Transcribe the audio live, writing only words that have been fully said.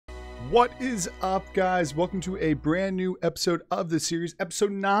What is up, guys? Welcome to a brand new episode of the series,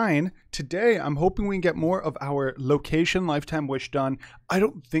 episode 9. Today, I'm hoping we can get more of our location lifetime wish done. I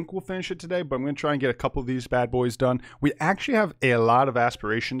don't think we'll finish it today, but I'm going to try and get a couple of these bad boys done. We actually have a lot of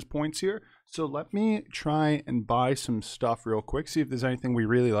aspirations points here, so let me try and buy some stuff real quick, see if there's anything we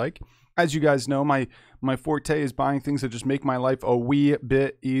really like. As you guys know, my forte is buying things that just make my life a wee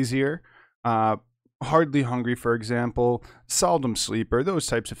bit easier. Hardly Hungry, for example, Seldom Sleeper, those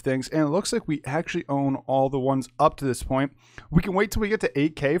types of things. And it looks like we actually own all the ones up to this point. We can wait till we get to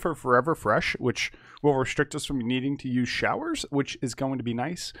 8K for Forever Fresh, which will restrict us from needing to use showers, which is going to be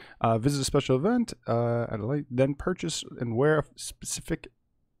nice. Visit a special event at a light, then purchase and wear a specific...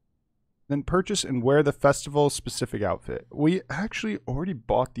 Then purchase and wear the festival specific outfit. We actually already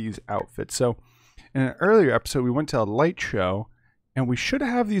bought these outfits. So in an earlier episode, we went to a light show, and we should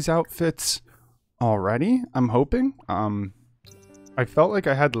have these outfits already, I'm hoping. I felt like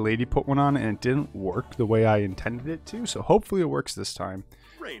I had the lady put one on and it didn't work the way I intended it to, so hopefully it works this time.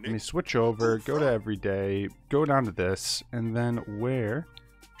 Let me switch over, go to everyday, go down to this, and then wear,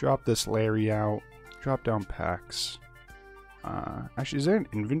 drop this Larry out, drop down packs. Actually, is there an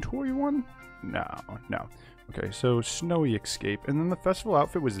inventory one? No. Okay, so Snowy Escape, and then the festival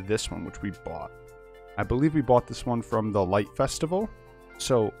outfit was this one, which we bought. I believe we bought this one from the Light Festival,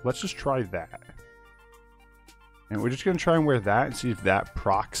 so let's just try that. And we're just going to try and wear that and see if that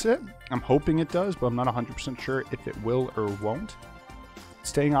procs it. I'm hoping it does, but I'm not 100% sure if it will or won't.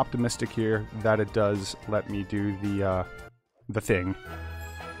 Staying optimistic here that it does let me do the thing.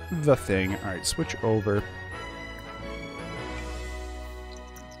 The thing. All right, switch over.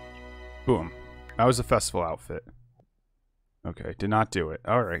 Boom. That was the festival outfit. Okay, did not do it.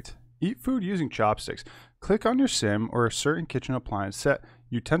 All right. Eat food using chopsticks. Click on your sim or a certain kitchen appliance. Set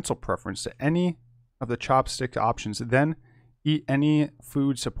utensil preference to any of the chopstick options, then eat any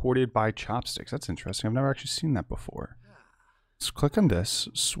food supported by chopsticks. That's interesting. I've never actually seen that before. So click on this,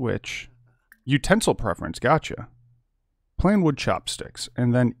 switch, utensil preference, gotcha. Plain wood chopsticks,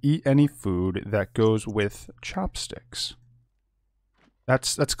 and then eat any food that goes with chopsticks.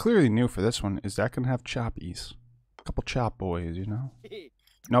 That's clearly new for this one. Is that gonna have choppies? A couple chop boys, you know?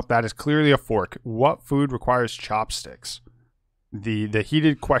 Nope, that is clearly a fork. What food requires chopsticks? The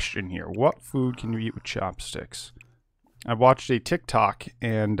heated question here. What food can you eat with chopsticks? I watched a TikTok,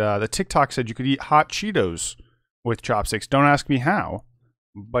 and the TikTok said you could eat hot Cheetos with chopsticks. Don't ask me how,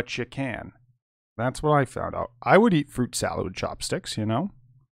 but you can. That's what I found out. I would eat fruit salad with chopsticks, you know?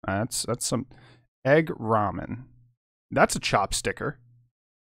 That's some egg ramen. That's a chopsticker.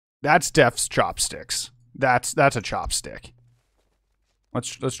 That's Def's chopsticks. That's a chopstick.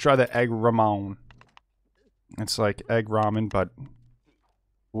 Let's try the egg ramen. It's like egg ramen, but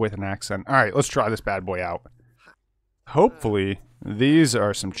with an accent. All right, let's try this bad boy out. Hopefully, these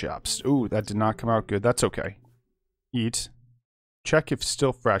are some chops. Ooh, that did not come out good. That's okay. Eat. Check if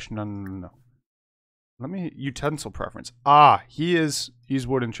still fresh. No. Let me, utensil preference. Ah, he's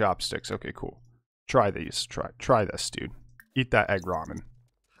wooden chopsticks. Okay, cool. Try these. Try this, dude. Eat that egg ramen.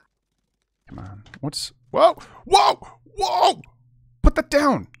 Come on. Whoa! Put that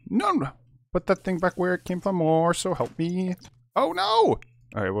down. No. Put that thing back where it came from, or so help me. Oh no!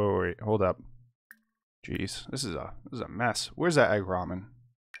 Alright, wait, hold up. Jeez, this is a mess. Where's that egg ramen?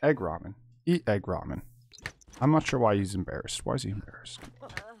 Egg ramen. Eat egg ramen. I'm not sure why he's embarrassed. Why is he embarrassed?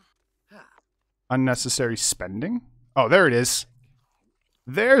 Unnecessary spending? Oh, there it is.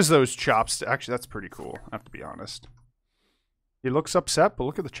 There's those chopsticks. Actually, that's pretty cool, I have to be honest. He looks upset, but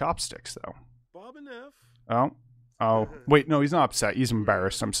look at the chopsticks, though. Bob and F. Oh, wait, no, he's not upset. He's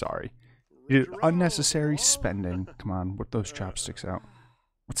embarrassed. I'm sorry. Unnecessary spending. Come on, whip those chopsticks out.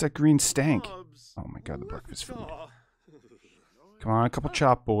 What's that green stank? Oh my god, the breakfast food. Come on, a couple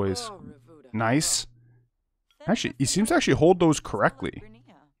chop boys. Nice. Actually, he seems to actually hold those correctly.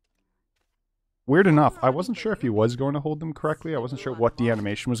 Weird enough, I wasn't sure if he was going to hold them correctly. I wasn't sure what the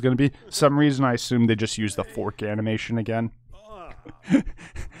animation was going to be. For some reason, I assumed they just used the fork animation again.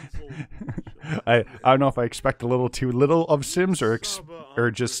 I don't know if I expect a little too little of Sims or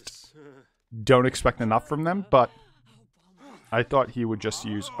just don't expect enough from them, but I thought he would just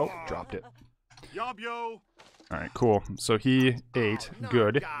use... Oh, dropped it. Alright, cool. So he ate.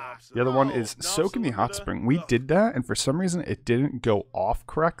 Good. The other one is soak in the hot spring. We did that, and for some reason it didn't go off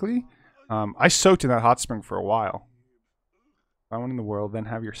correctly. I soaked in that hot spring for a while. Find one in the world, then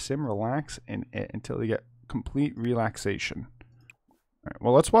have your sim relax in it until you get complete relaxation. Alright,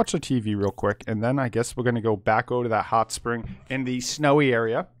 well, let's watch the TV real quick, and then I guess we're going to go back over to that hot spring in the snowy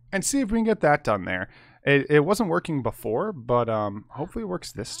area and see if we can get that done there. It wasn't working before, but hopefully it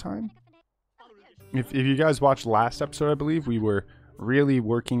works this time. If you guys watched last episode, I believe, we were really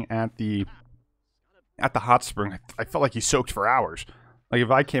working at the hot spring, I felt like he soaked for hours. Like,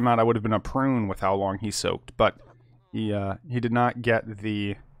 if I came out, I would have been a prune with how long he soaked. But he did not get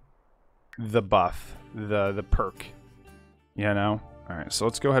the buff, the perk, you know? All right, so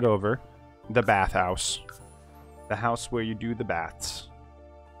let's go head over. The bathhouse. The house where you do the baths.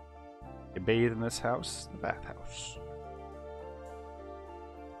 You bathe in this house, the bathhouse.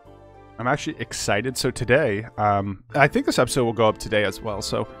 I'm actually excited. So today, I think this episode will go up today as well.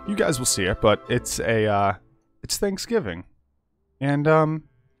 So you guys will see it, but it's Thanksgiving. And I'm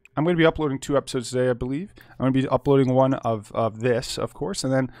going to be uploading 2 episodes today, I believe. I'm going to be uploading one of this, of course,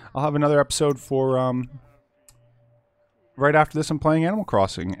 and then I'll have another episode for right after this. I'm playing Animal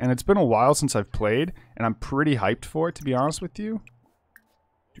Crossing, and it's been a while since I've played, and I'm pretty hyped for it, to be honest with you.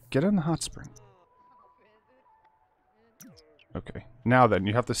 Dude, get in the hot spring. Okay, now then,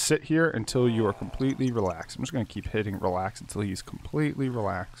 you have to sit here until you are completely relaxed. I'm just going to keep hitting relax until he's completely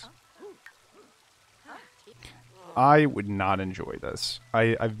relaxed. I would not enjoy this.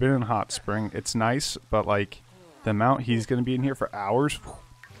 I've been in hot spring. It's nice, but like the amount he's going to be in here for hours,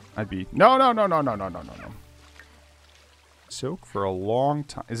 I'd be no. Soak for a long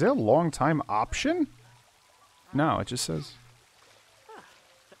time. Is there a long time option? No, it just says.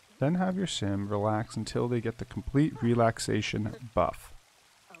 Then have your sim relax until they get the complete relaxation buff.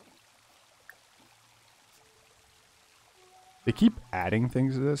 They keep adding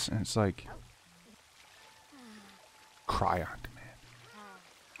things to this, and it's like cry on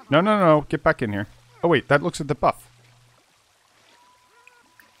demand. No. Get back in here. Oh, wait. That looks at the buff.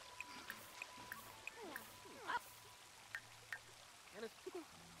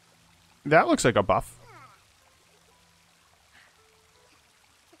 That looks like a buff.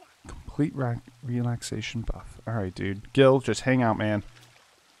 Complete relaxation buff. Alright, dude. Gil, just hang out, man.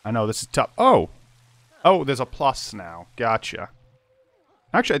 I know, this is tough. Oh! Oh, there's a plus now. Gotcha.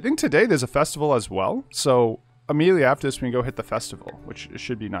 Actually, I think today there's a festival as well. So, immediately after this, we can go hit the festival, which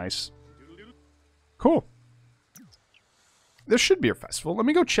should be nice. Cool. There should be a festival. Let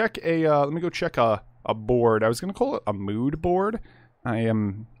me go check a board. I was gonna call it a mood board. I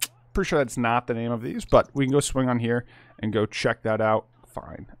am pretty sure that's not the name of these, but we can go swing on here and go check that out.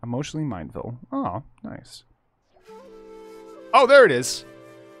 Fine. Emotionally Mindful. Oh, nice. Oh, there it is.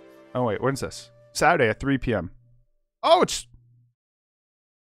 Oh, wait. When's this? Saturday at 3 p.m. Oh, it's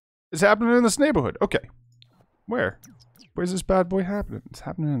happening in this neighborhood. Okay. Where? Where's this bad boy happening? It's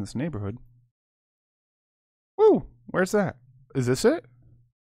happening in this neighborhood. Woo! Where's that? Is this it?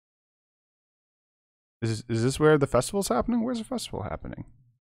 Is this where the festival's happening? Where's the festival happening?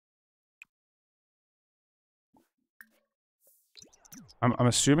 I'm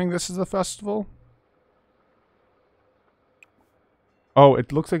assuming this is the festival. Oh,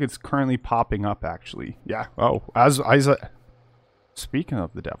 it looks like it's currently popping up, actually. Yeah. Oh, speaking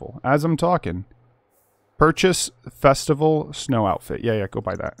of the devil, as I'm talking, purchase festival snow outfit. Yeah, go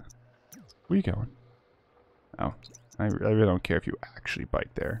buy that. Where are you going? Oh, I really don't care if you actually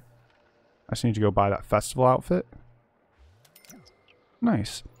bite there. I just need to go buy that festival outfit.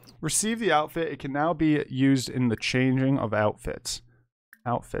 Nice. Receive the outfit. It can now be used in the changing of outfits.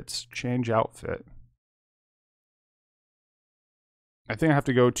 Outfits. Change outfit. I think I have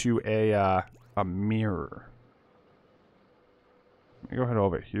to go to a mirror. Let me go ahead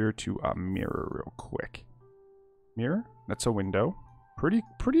over here to a mirror real quick. Mirror? That's a window. Pretty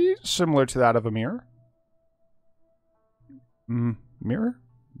similar to that of a mirror. Mirror?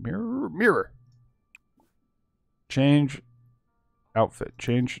 Mirror. Change outfit.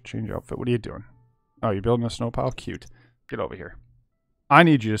 Change outfit. What are you doing? Oh, you're building a snow pile? Cute. Get over here. I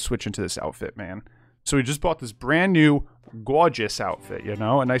need you to switch into this outfit, man. So we just bought this brand new, gorgeous outfit, you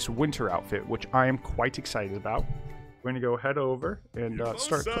know? A nice winter outfit, which I am quite excited about. We're going to go head over and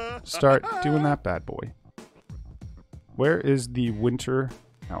start doing that bad boy. Where is the winter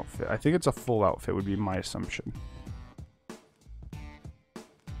outfit? I think it's a full outfit would be my assumption.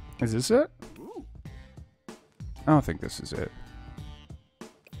 Is this it? I don't think this is it.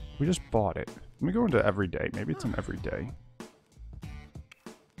 We just bought it. Let me go into everyday. Maybe it's an everyday.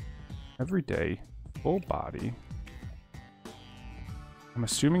 Everyday, full body. I'm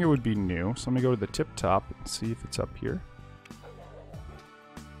assuming it would be new, so let me go to the tip top and see if it's up here.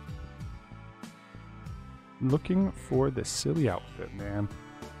 Looking for the silly outfit, man.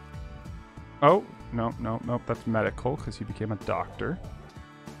 Oh, no, that's medical because he became a doctor.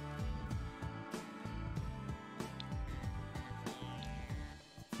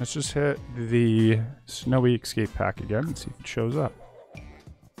 Let's just hit the snowy escape pack again and see if it shows up.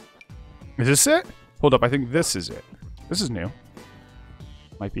 Is this it? Hold up, I think this is it. This is new.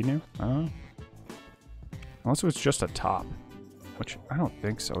 Might be new. I don't know. Unless it was just a top. Which, I don't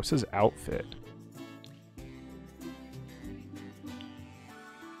think so. It says outfit.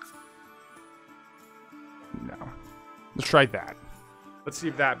 No. Let's try that. Let's see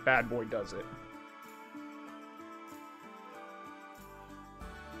if that bad boy does it.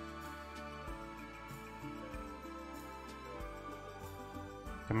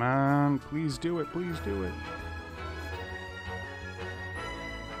 Come on, please do it, please do it.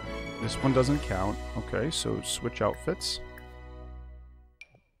 This one doesn't count. Okay, so switch outfits.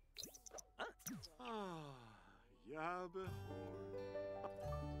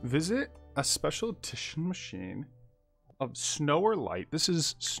 Visit a special edition machine of snow or light. This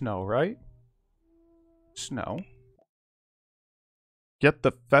is snow, right? Snow. Get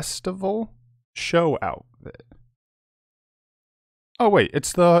the festival show outfit. Oh wait,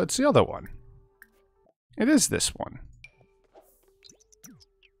 it's the other one. It is this one.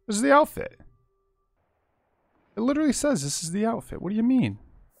 This is the outfit. It literally says this is the outfit. What do you mean?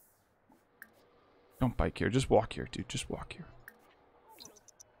 Don't bike here. Just walk here, dude. Just walk here.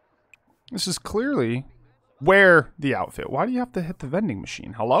 This is clearly wear the outfit. Why do you have to hit the vending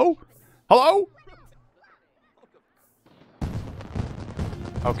machine? Hello? Hello?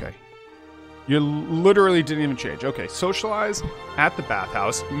 Okay. You literally didn't even change. Okay, socialize at the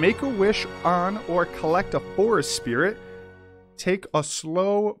bathhouse. Make a wish on or collect a forest spirit. Take it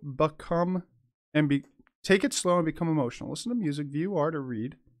slow and become emotional. Listen to music, view art, or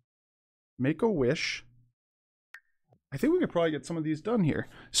read. Make a wish. I think we could probably get some of these done here.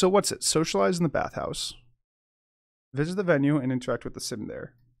 So what's it? Socialize in the bathhouse. Visit the venue and interact with the sim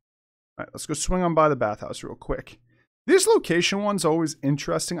there. All right, let's go swing on by the bathhouse real quick. This location one's always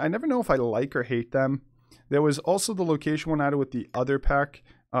interesting. I never know if I like or hate them. There was also the location one added with the other pack,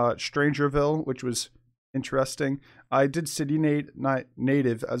 Strangerville, which was interesting. I did City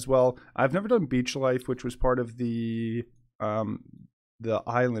Native as well. I've never done Beach Life, which was part of the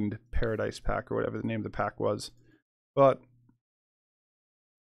Island Paradise pack or whatever the name of the pack was. But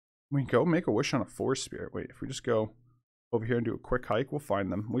we can go make a wish on a forest spirit. Wait, if we just go over here and do a quick hike, we'll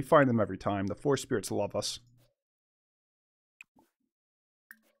find them. We find them every time. The forest spirits love us.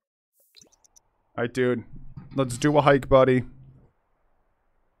 Alright, dude. Let's do a hike, buddy.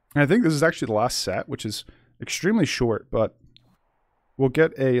 And I think this is actually the last set, which is extremely short, but we'll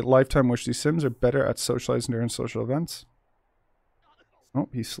get a lifetime wish. These sims are better at socializing during social events. Oh,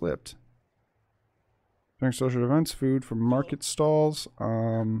 he slipped. During social events, food from market stalls.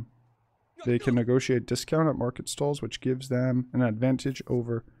 They can negotiate discount at market stalls, which gives them an advantage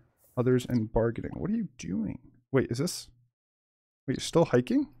over others in bargaining. What are you doing? Wait, is this... Wait, you're still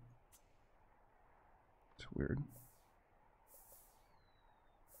hiking? It's weird.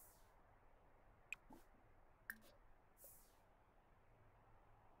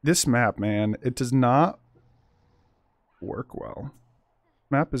 This map, man, it does not work well.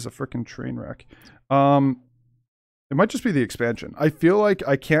 Map is a freaking train wreck. It might just be the expansion. I feel like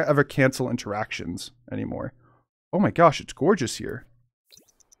I can't ever cancel interactions anymore. Oh my gosh, it's gorgeous here.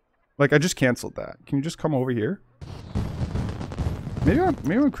 Like, I just canceled that. Can you just come over here? Maybe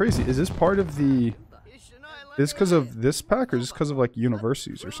I'm crazy. Is this part of the... Is this because of this pack, or is this because of, like,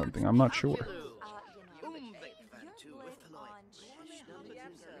 universities or something? I'm not sure.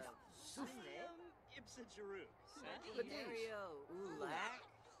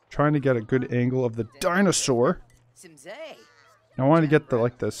 Trying to get a good angle of the dinosaur. I wanted to get the,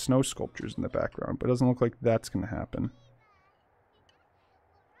 like, the snow sculptures in the background, but it doesn't look like that's going to happen.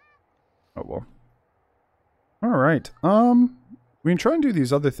 Oh, well. Alright, we can try and do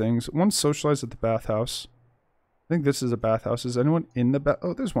these other things. One's socialize at the bathhouse. I think this is a bathhouse. Is anyone in the bath?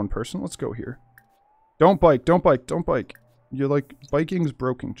 Oh, there's one person. Let's go here. Don't bike, don't bike, don't bike. You're like, biking's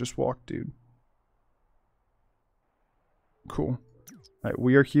broken. Just walk, dude. Cool. Alright,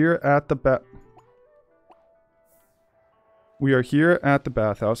 we are here at the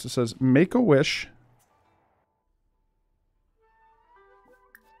bathhouse. It says, make a wish.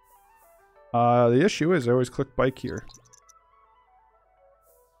 The issue is I always click bike here.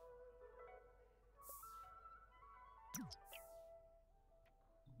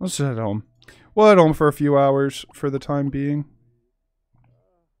 Let's head home. We'll head home for a few hours for the time being.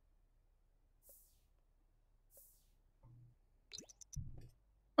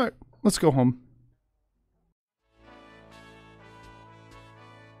 Alright, let's go home.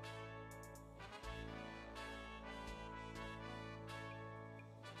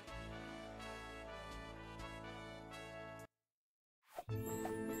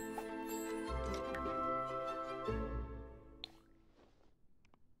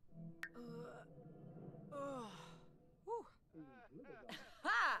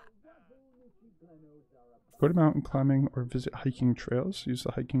 Go to mountain climbing or visit hiking trails. Use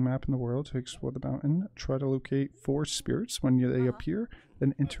the hiking map in the world to explore the mountain. Try to locate 4 spirits when they appear,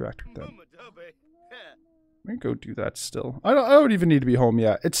 then interact with them. We can go do that still. I don't even need to be home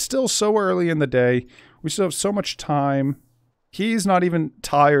yet. It's still so early in the day. We still have so much time. He's not even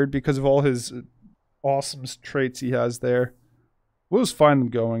tired because of all his awesome traits he has there. We'll just find them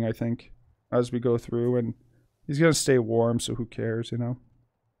going, I think, as we go through. And he's going to stay warm, so who cares, you know?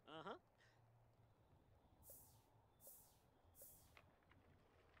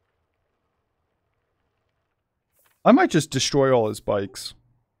 I might just destroy all his bikes.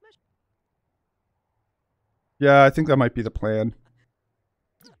 Yeah, I think that might be the plan.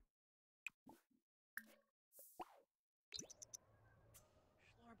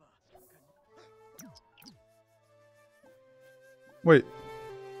 Wait.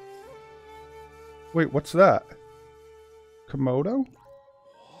 Wait, what's that? Komodo?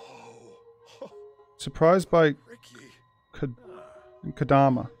 Surprised by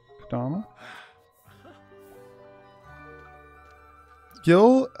Kadama. Kadama?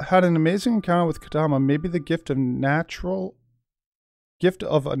 Gil had an amazing encounter with Kadama. Maybe the gift of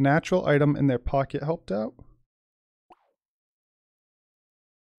a natural item in their pocket helped out.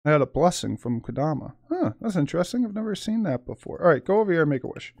 I had a blessing from Kadama. Huh, that's interesting. I've never seen that before. Alright, go over here and make a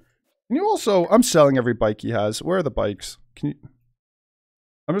wish. Can you also... I'm selling every bike he has. Where are the bikes? Can you...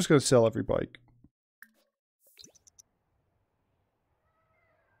 I'm just going to sell every bike.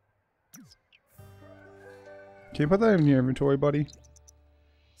 Can you put that in your inventory, buddy?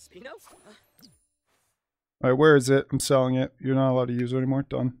 Alright, where is it? I'm selling it. You're not allowed to use it anymore.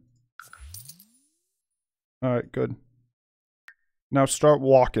 Done. Alright, good. Now start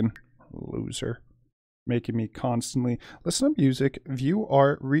walking. Loser. Making me constantly listen to music, view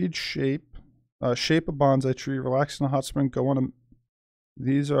art, read shape a bonsai tree, relax in a hot spring, go on a...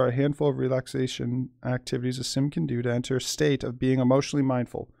 These are a handful of relaxation activities a sim can do to enter a state of being emotionally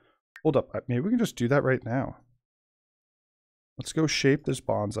mindful. Hold up. Maybe we can just do that right now. Let's go shape this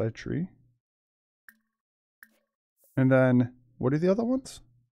bonsai tree. And then, what are the other ones?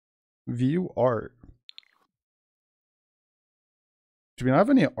 View art. Do we not have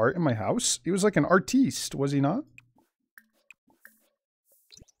any art in my house? He was like an artiste, was he not?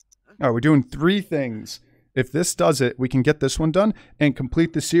 Alright, we're doing 3 things. If this does it, we can get this one done and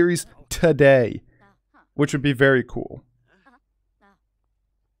complete the series today. Which would be very cool.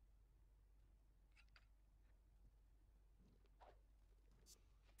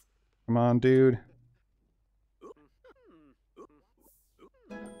 Come on, dude.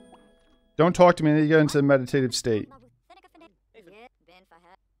 Don't talk to me until you get into a meditative state.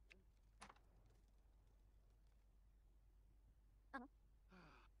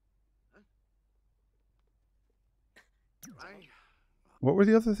 What were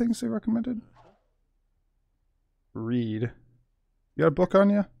the other things they recommended? Read. You got a book on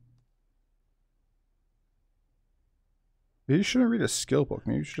you? Maybe you shouldn't read a skill book.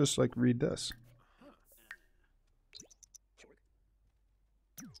 Maybe you should just, like, read this.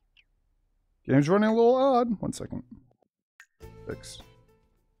 Game's running a little odd. 1 second. Fix.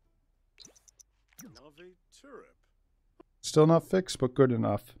 Still not fixed, but good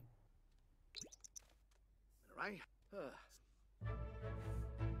enough.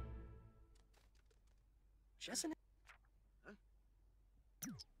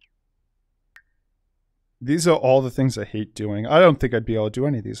 These are all the things I hate doing. I don't think I'd be able to do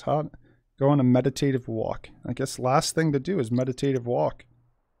any of these. Go on a meditative walk. I guess last thing to do is meditative walk.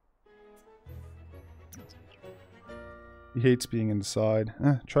 He hates being inside.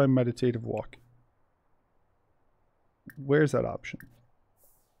 Try meditative walk. Where's that option?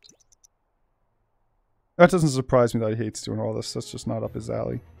 That doesn't surprise me that he hates doing all this. That's just not up his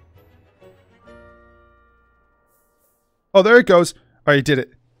alley. Oh, there it goes. Alright, he did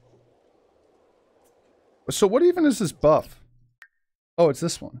it. So what even is this buff? Oh, it's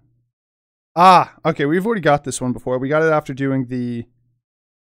this one. Ah, okay, we've already got this one before. We got it after doing the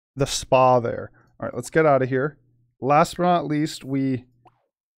spa there. Alright, let's get out of here. Last but not least, we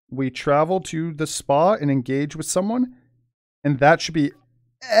travel to the spa and engage with someone. And that should be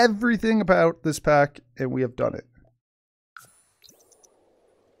everything about this pack, and we have done it.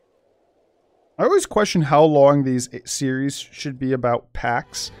 I always question how long these series should be about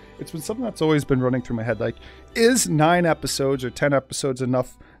packs. It's been something that's always been running through my head. Like, is 9 episodes or 10 episodes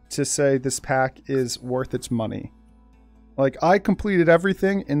enough to say this pack is worth its money? Like, I completed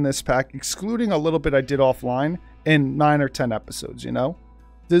everything in this pack, excluding a little bit I did offline, in 9 or 10 episodes, you know?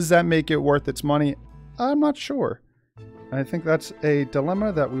 Does that make it worth its money? I'm not sure. I think that's a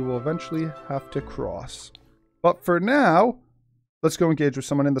dilemma that we will eventually have to cross. But for now, let's go engage with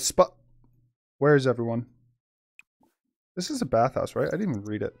someone in the spot. Where is everyone? This is a bathhouse, right? I didn't even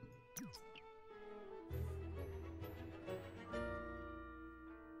read it.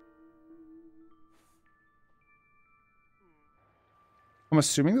 I'm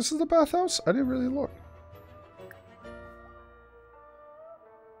assuming this is the bathhouse? I didn't really look.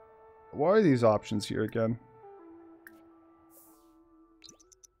 Why are these options here again?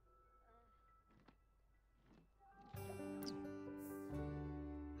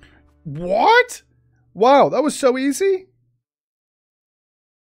 What? Wow, that was so easy.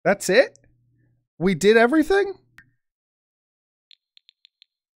 That's it? We did everything?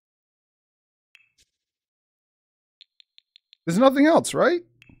 There's nothing else, right?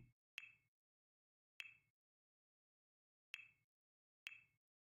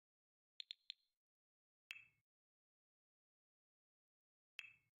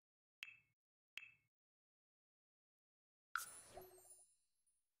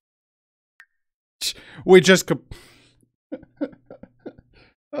 We just...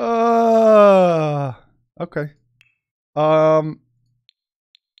 okay.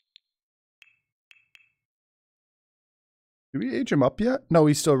 Did we age him up yet? No,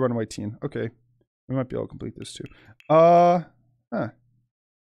 he's still a runaway teen. Okay. We might be able to complete this too. Huh. I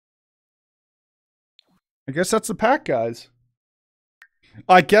guess that's the pack, guys.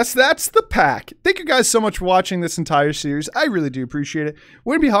 I guess that's the pack. Thank you guys so much for watching this entire series. I really do appreciate it.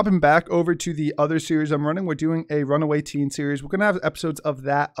 We're going to be hopping back over to the other series I'm running. We're doing a Runaway Teen series. We're going to have episodes of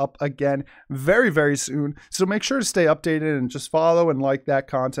that up again very, very soon. So make sure to stay updated and just follow and like that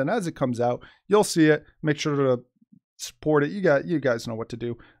content as it comes out. You'll see it. Make sure to support it. You guys know what to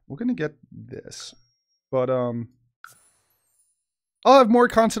do. We're going to get this. But, I'll have more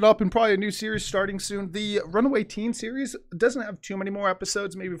content up and probably a new series starting soon. The Runaway Teen series doesn't have too many more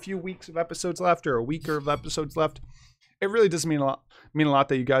episodes, maybe a few weeks of episodes left or a week of episodes left. It really does mean a lot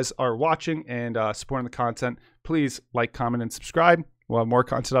that you guys are watching and supporting the content. Please like, comment, and subscribe. We'll have more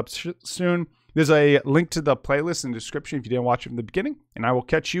content up soon. There's a link to the playlist in the description if you didn't watch it from the beginning. And I will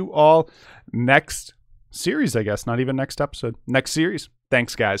catch you all next series, I guess. Not even next episode. Next series.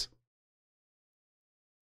 Thanks, guys.